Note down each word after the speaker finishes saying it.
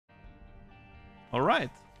Alright.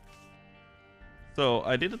 So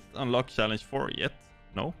I didn't unlock challenge 4 yet.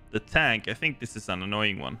 No. The tank, I think this is an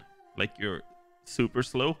annoying one. Like you're super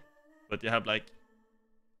slow, but you have like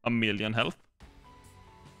 1,000,000 health.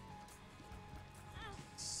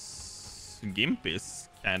 Gimp is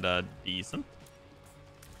kinda decent.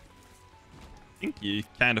 I think you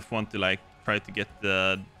kind of want to like try to get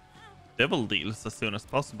the devil deals as soon as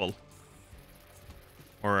possible.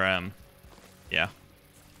 Or yeah.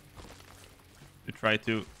 To try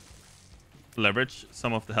to leverage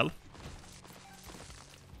some of the health.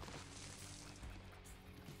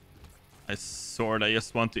 I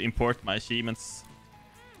just want to import my achievements.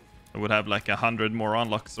 I would have like 100 more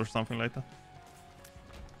unlocks or something like that.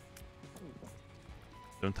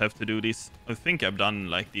 Don't have to do these. I think I've done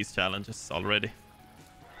like these challenges already.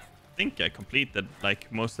 I think I completed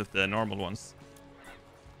like most of the normal ones.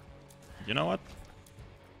 You know what?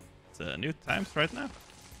 It's new times right now.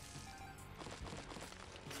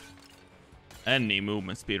 Any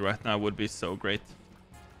movement speed right now would be so great.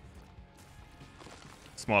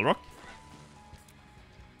 Small rock.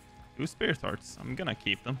 2 spirit hearts. I'm gonna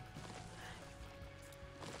keep them.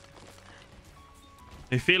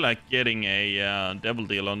 I feel like getting a devil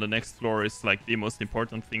deal on the next floor is like the most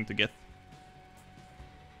important thing to get.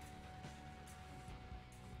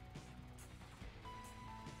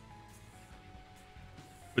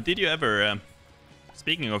 But did you ever,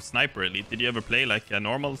 speaking of Sniper Elite, did you ever play like a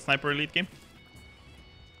normal Sniper Elite game?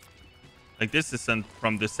 Like this isn't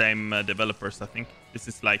from the same developers, I think. This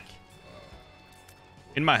is like...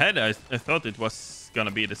 In my head, I thought it was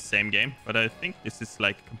gonna be the same game, but I think this is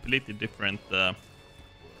like completely different...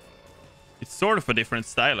 It's sort of a different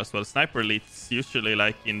style as well. Sniper Elite's usually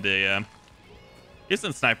like in the...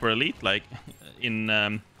 Isn't Sniper Elite like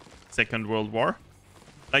in Second World War?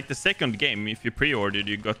 Like the second game, if you pre-ordered,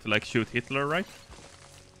 you got to like shoot Hitler, right?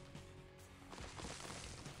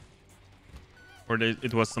 Or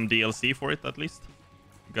it was some DLC for it at least.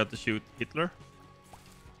 You got to shoot Hitler.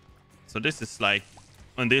 So this is like...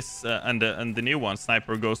 On this and the new one,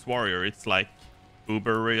 Sniper Ghost Warrior, it's like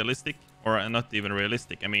uber realistic. Or not even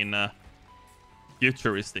realistic, I mean...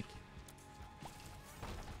 futuristic.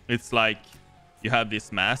 It's like you have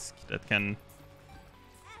this mask that can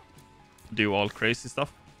do all crazy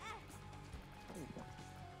stuff.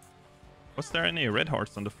 Was there any red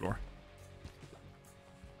hearts on the floor?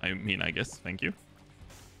 I mean, I guess. Thank you.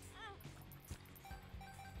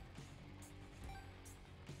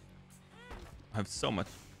 I have so much.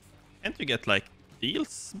 Can't you get like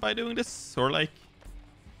deals by doing this? Or like...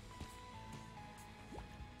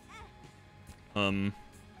 I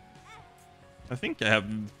think I have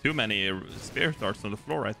too many spirit darts on the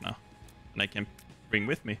floor right now, and I can bring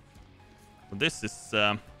with me. So this is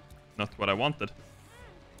not what I wanted.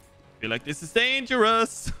 I feel like this is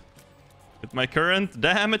dangerous with my current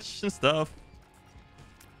damage and stuff.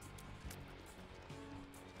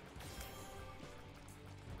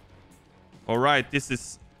 All right, this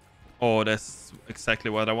is... Oh, that's exactly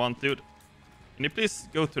what I want, dude. Can you please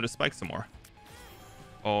go to the spike some more?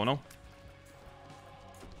 Oh no.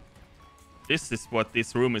 This is what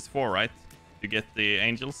this room is for, right? To get the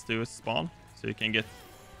angels to spawn. So you can get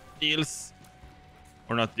deals.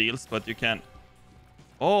 Or not deals, but you can...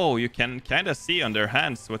 Oh, you can kind of see on their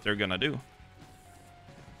hands what they're gonna do.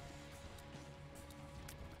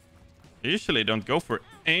 I usually don't go for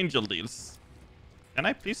angel deals. Can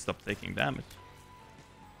I please stop taking damage?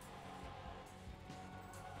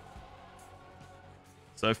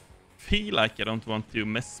 So I feel like I don't want to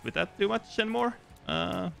mess with that too much anymore.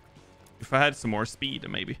 If I had some more speed,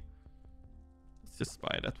 maybe. Let's just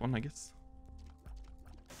buy that one, I guess.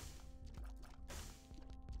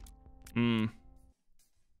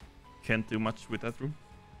 Can't do much with that room.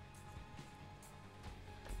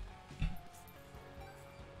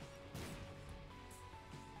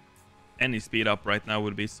 Any speed up right now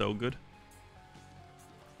would be so good.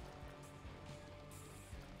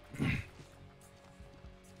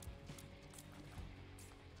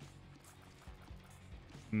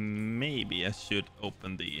 Maybe I should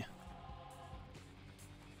open the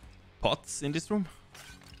pots in this room.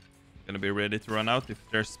 Gonna be ready to run out if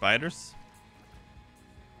there's spiders.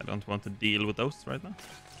 I don't want to deal with those right now.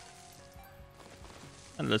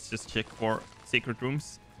 And let's just check for secret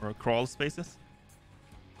rooms or crawl spaces.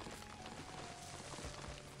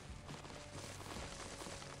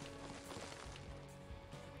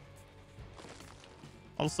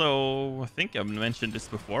 Also, I think I've mentioned this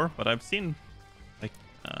before, but I've seen like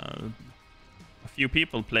a few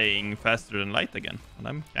people playing Faster Than Light again, and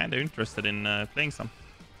I'm kind of interested in playing some.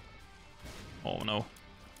 Oh no.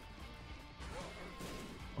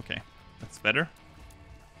 Okay, that's better.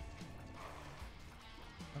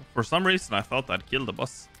 For some reason, I thought I'd kill the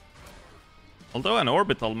boss. Although an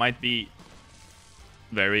orbital might be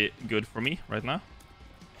very good for me right now.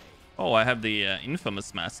 Oh, I have the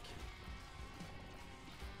infamous mask.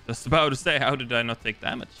 Just about to say, how did I not take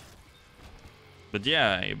damage? But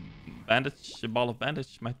yeah, a ball of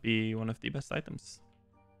bandage might be one of the best items.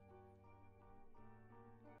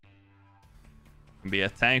 Can be a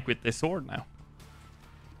tank with the sword now.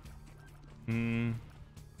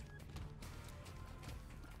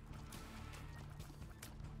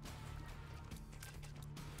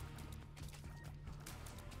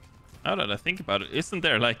 Now that I think about it, isn't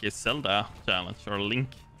there like a Zelda challenge or a Link,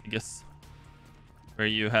 I guess, where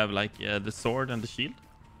you have like the sword and the shield?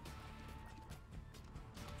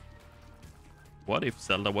 What if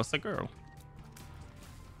Zelda was a girl?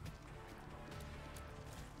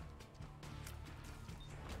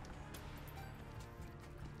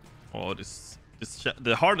 Oh,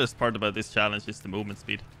 the hardest part about this challenge is the movement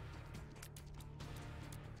speed.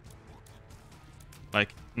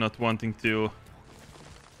 Like not wanting to.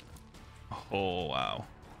 Oh wow!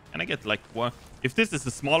 Can I get like one? If this is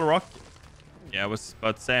a small rock, yeah, I was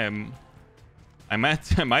about to say I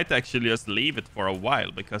might actually just leave it for a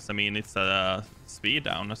while because I mean it's a speed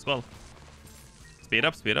down as well. Speed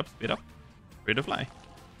up, speed up, speed up. Free to fly.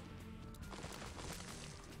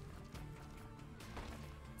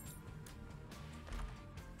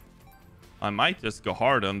 I might just go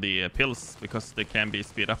hard on the pills because they can be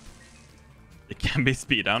speed up. They can be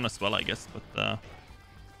speed down as well, I guess, but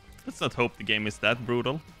let's not hope the game is that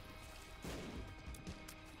brutal.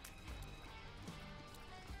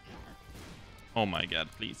 Oh my god,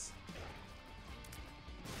 please.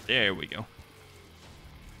 There we go.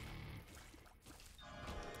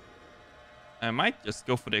 I might just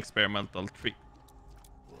go for the experimental tree.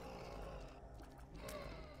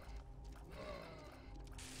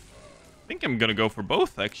 I think I'm gonna go for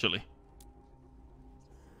both, actually.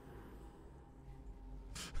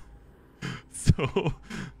 So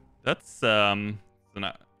that's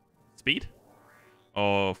speed.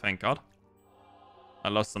 Oh, thank god. I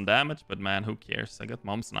lost some damage, but man, who cares? I got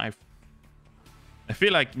Mom's Knife. I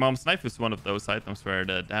feel like Mom's Knife is one of those items where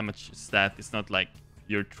the damage stat is not like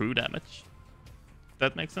your true damage. If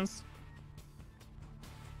that makes sense.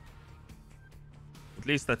 At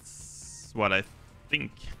least that's what I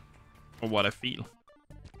think. Or what I feel.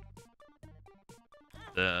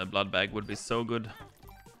 The blood bag would be so good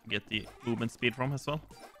to get the movement speed from as well.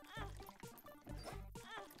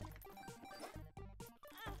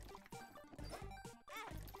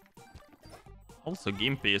 Also,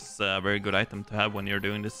 Gimpy is a very good item to have when you're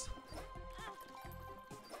doing this.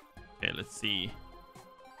 Okay, let's see.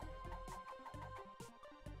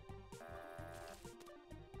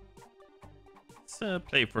 Let's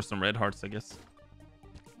play for some red hearts, I guess.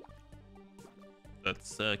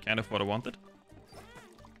 That's kind of what I wanted.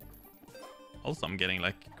 Also, I'm getting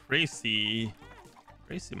like crazy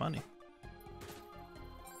money.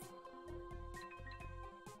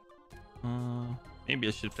 Maybe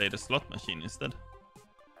I should play the slot machine instead.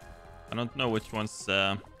 I don't know which one's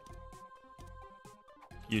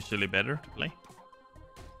usually better to play.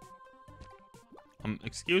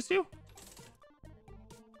 Excuse you?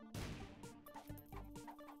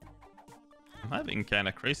 I'm having kind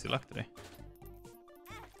of crazy luck today.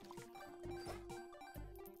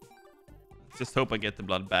 Just hope I get the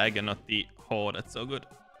blood bag and not the... Oh, that's so good.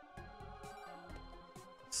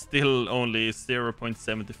 Still only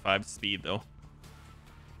 0.75 speed though.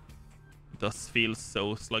 It does feel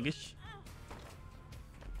so sluggish.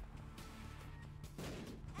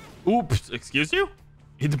 Oops, excuse you?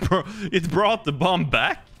 It brought the bomb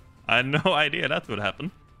back? I had no idea that would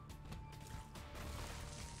happen.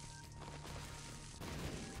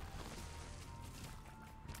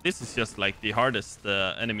 This is just like the hardest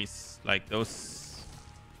enemies, like those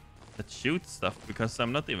that shoot stuff, because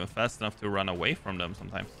I'm not even fast enough to run away from them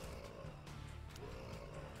sometimes.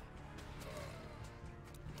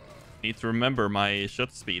 Need to remember my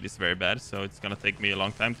shot speed is very bad, so it's gonna take me a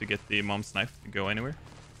long time to get the Mom's Knife to go anywhere.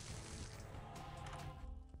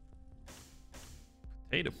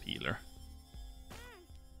 Potato peeler.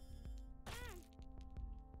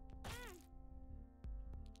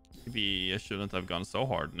 Maybe I shouldn't have gone so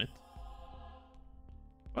hard on it.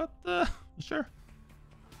 But, sure.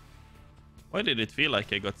 Why did it feel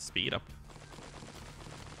like I got speed up?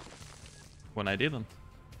 When I didn't.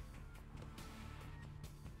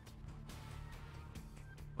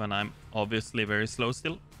 When I'm obviously very slow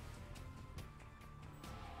still.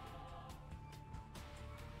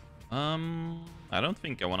 I don't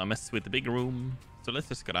think I want to mess with the big room. So let's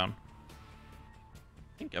just go down.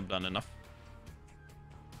 I think I've done enough.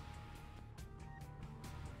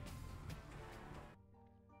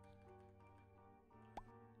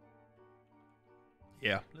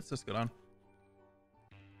 Yeah, let's just go down.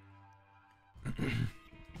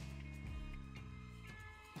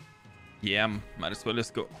 Yeah, might as well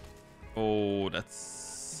just go. Oh,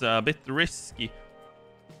 that's a bit risky.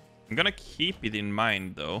 I'm gonna keep it in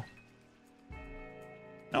mind, though.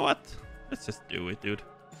 You know what? Let's just do it, dude.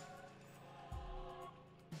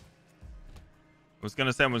 I was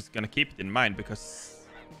gonna say I was gonna keep it in mind because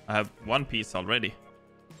I have one piece already.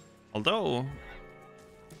 Although,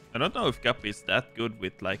 I don't know if Guppy is that good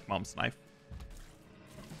with, like, Mom's knife.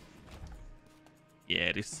 Yeah,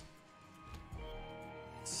 it is.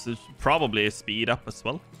 It's probably a speed up as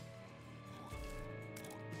well.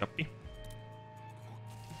 Guppy.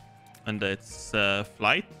 And it's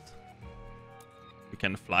flight. You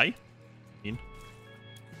can fly. In.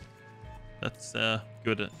 That's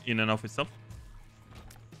good in and of itself.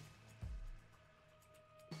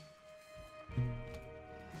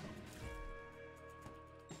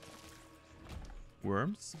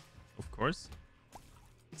 Worms, of course.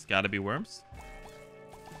 It's gotta be worms.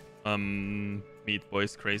 Meat Boy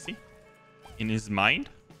is crazy. In his mind.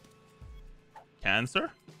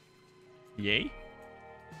 Cancer. Yay.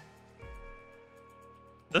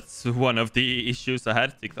 That's one of the issues I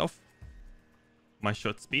had ticked off. My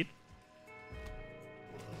shot speed.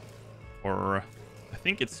 Or I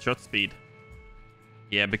think it's shot speed.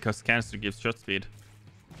 Yeah, because cancer gives shot speed.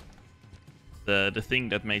 The thing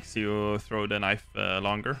that makes you throw the knife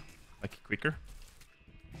longer, like quicker.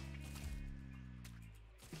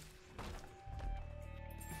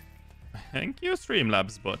 Thank you,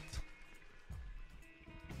 Streamlabs bot.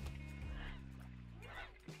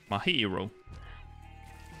 My hero.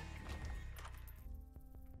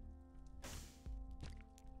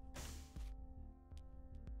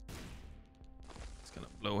 Just gonna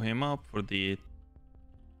blow him up for the...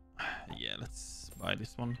 Yeah, let's buy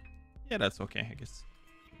this one. Yeah, that's okay, I guess.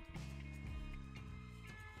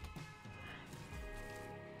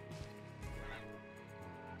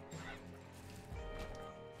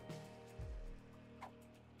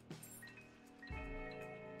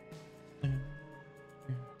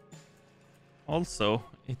 Also,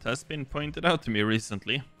 it has been pointed out to me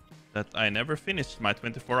recently that I never finished my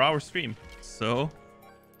 24-hour stream. So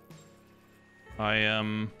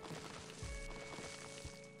I'm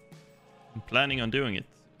planning on doing it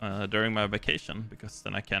during my vacation, because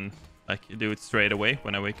then I can like do it straight away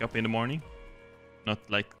when I wake up in the morning, not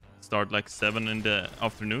like start like 7 in the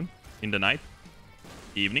afternoon, in the night,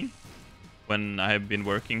 evening, when I have been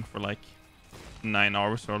working for like 9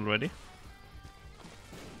 hours already.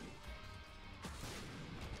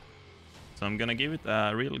 So I'm gonna give it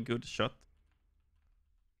a real good shot.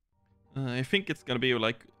 I think it's gonna be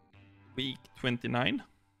like week 29.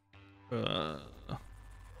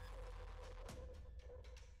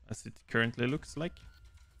 As it currently looks like.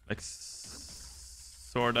 Like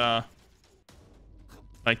sorta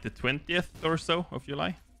like the 20th or so of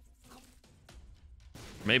July.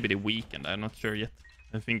 Maybe the weekend, I'm not sure yet.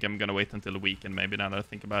 I think I'm gonna wait until the weekend, maybe, now that I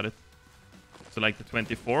think about it. So like the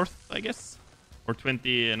 24th, I guess? Or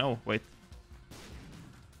 20... no, wait.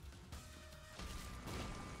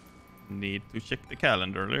 Need to check the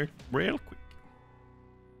calendar real quick.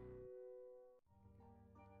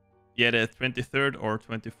 Yeah, the 23rd or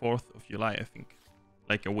 24th of July, I think.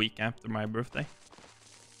 Like a week after my birthday.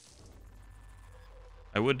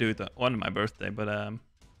 I would do it on my birthday, but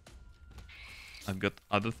I've got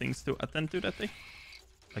other things to attend to that day.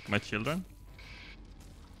 Like my children.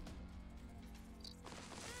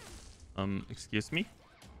 Excuse me.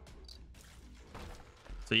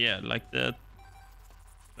 So yeah, like the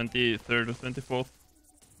 23rd or 24th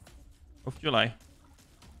of July.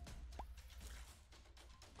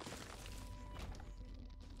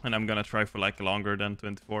 And I'm gonna try for like longer than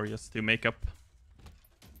 24 just to make up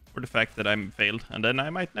for the fact that I'm failed. And then I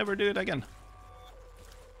might never do it again.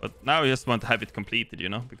 But now I just want to have it completed, you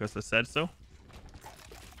know, because I said so.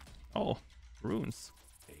 Oh, runes.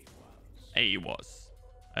 AWAS.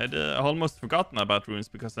 I had almost forgotten about runes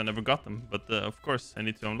because I never got them. But of course, I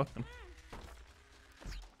need to unlock them.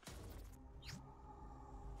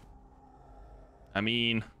 I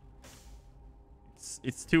mean,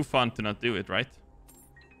 it's too fun to not do it, right?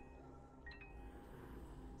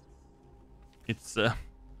 It's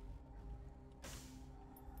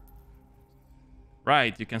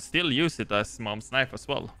right, you can still use it as Mom's knife as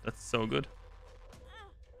well. That's so good.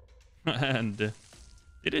 And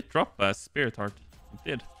did it drop a spirit heart? It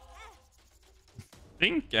did. I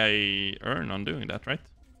think I earn on doing that, right?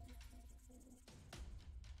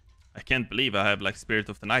 I can't believe I have like Spirit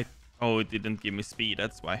of the Night. Oh, it didn't give me speed,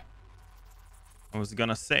 that's why. I was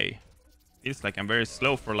gonna say, feels like I'm very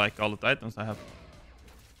slow for like all of the items I have.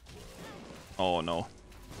 Oh no.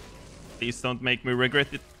 Please don't make me regret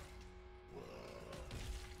it.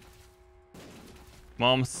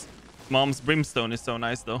 Mom's brimstone is so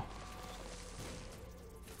nice though.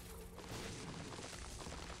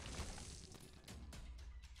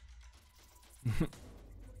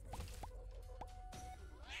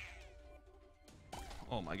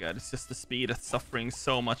 Oh my god, it's just the speed that's suffering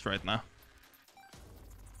so much right now.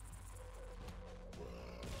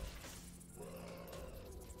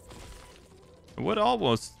 I would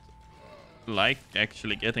almost like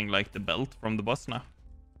actually getting like the belt from the boss now.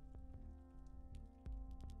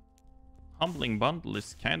 Humbling bundle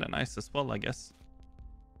is kind of nice as well, I guess.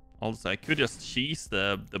 Also, I could just cheese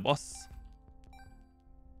the boss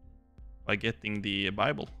by getting the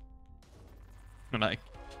Bible. Like,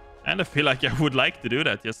 and I feel like I would like to do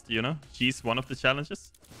that. Just, you know, cheese one of the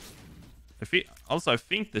challenges. I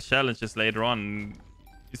think the challenges later on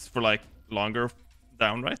is for like longer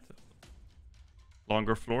down, right?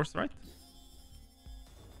 Longer floors, right?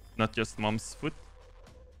 Not just mom's foot.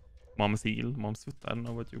 Mom's heel, mom's foot. I don't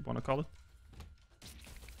know what you want to call it.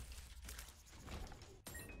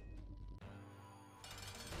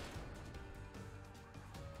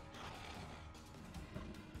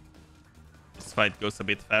 This fight goes a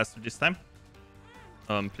bit faster this time.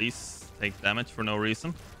 Please take damage for no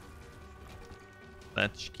reason.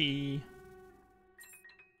 Latch key.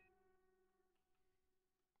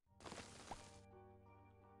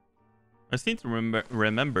 I seem to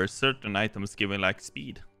remember certain items giving like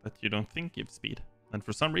speed that you don't think give speed. And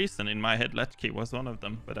for some reason in my head latch key was one of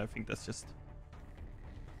them, but I think that's just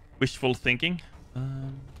wishful thinking.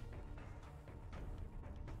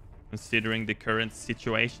 Considering the current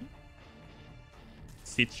situation.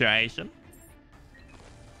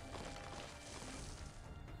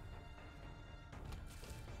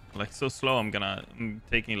 Like so slow, I'm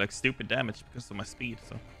taking like stupid damage because of my speed,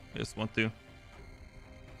 so I just want to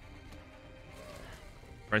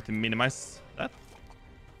try to minimize that.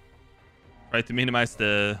 Try to minimize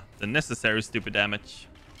the necessary stupid damage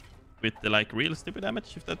with the like real stupid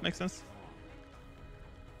damage, if that makes sense.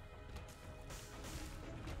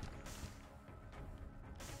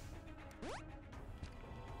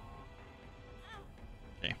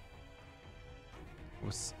 Okay.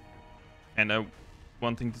 Was kind of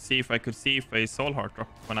wanting to see if I could see if a soul heart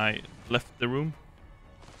dropped when I left the room.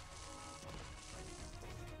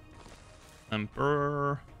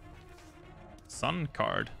 Emperor Sun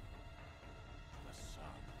card.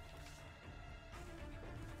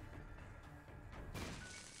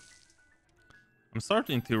 I'm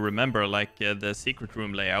starting to remember like the secret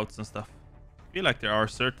room layouts and stuff. I feel like there are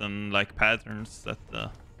certain like patterns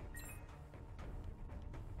that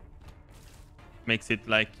makes it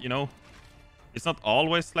like, you know, it's not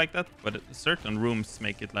always like that, but certain rooms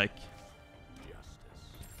make it like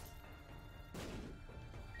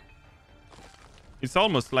it's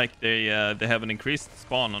almost like they have an increased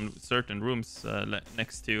spawn on certain rooms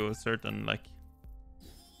next to certain like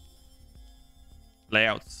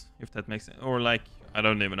layouts, if that makes sense. Or like, I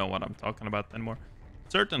don't even know what I'm talking about anymore.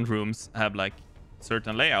 Certain rooms have like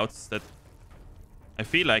certain layouts that I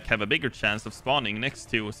feel like have a bigger chance of spawning next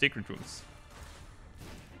to secret rooms.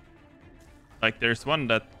 Like there's one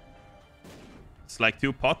that it's like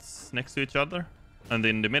two pots next to each other, and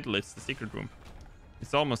in the middle it's the secret room.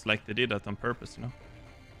 It's almost like they did that on purpose, you know.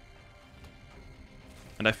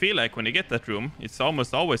 And I feel like when you get that room, it's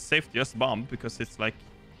almost always safe to just bomb, because it's like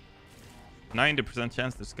 90%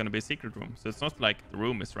 chance there's gonna be a secret room. So it's not like the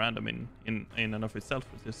room is random in and of itself.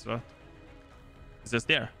 It's just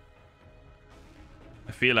there.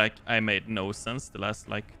 I feel like I made no sense the last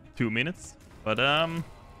like 2 minutes, but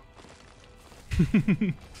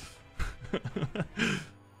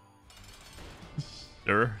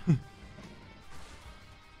sure.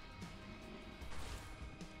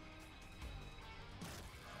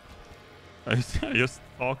 I just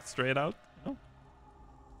talked straight out. No.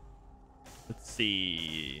 Let's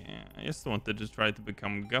see. I just wanted to try to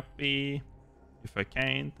become Guppy. If I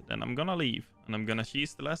can't, then I'm gonna leave and I'm gonna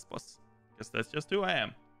cheese the last boss, because that's just who I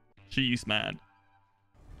am. Cheese mad.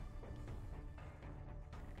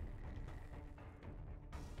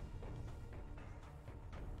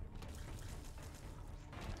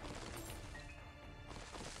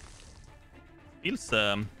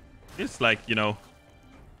 Feels like, you know,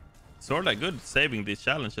 sort of good saving these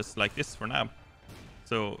challenges like this for now.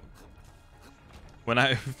 So when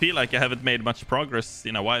I feel like I haven't made much progress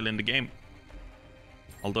in a while in the game,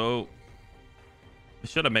 although I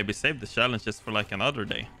should have maybe saved the challenges for like another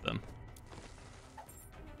day then,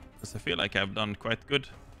 because I feel like I've done quite good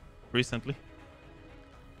recently.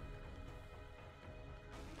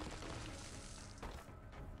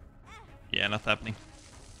 Yeah, not happening.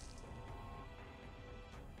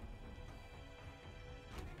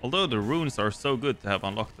 Although the runes are so good to have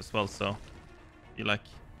unlocked as well, so I feel like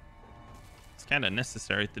it's kind of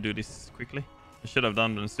necessary to do this quickly. I should have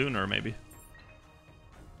done them sooner, maybe.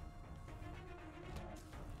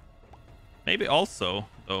 Maybe also,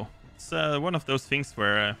 though, it's one of those things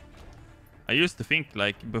where I used to think,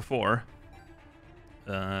 like, before,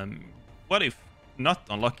 what if not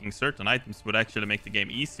unlocking certain items would actually make the game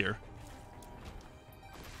easier?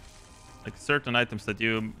 Like, certain items that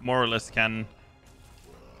you more or less can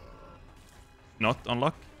not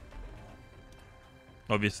unlock.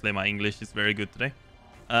 Obviously, my English is very good today.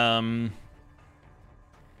 No,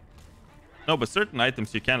 but certain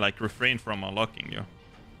items you can, like, refrain from unlocking. You're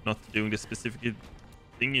not doing the specific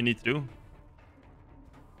thing you need to do.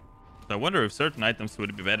 So I wonder if certain items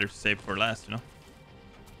would be better to save for last, you know?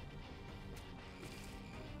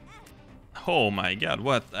 Oh my god,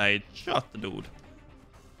 what I shot the dude.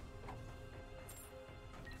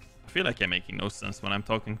 I feel like I'm making no sense when I'm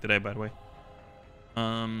talking today, by the way.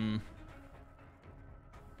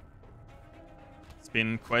 It's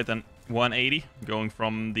been quite an 180 going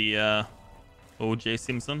from the OJ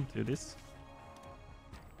Simpson to this.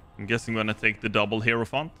 I'm guessing I'm gonna take the double hero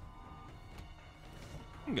font.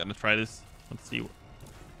 I'm gonna try this. Let's see.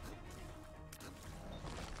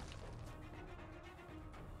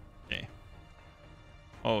 Okay.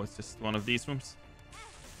 Oh, it's just one of these rooms.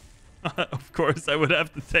 Of course, I would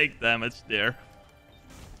have to take damage there.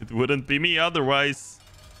 It wouldn't be me otherwise.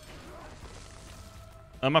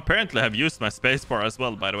 Apparently have used my spacebar as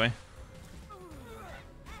well, by the way.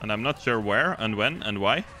 And I'm not sure where and when and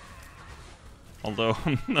why. Although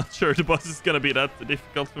I'm not sure the boss is gonna be that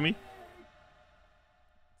difficult for me.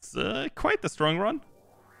 It's quite a strong run.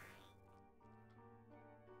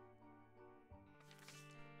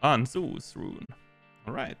 Anzu's rune.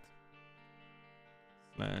 Alright.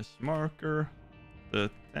 Slash marker. The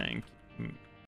tank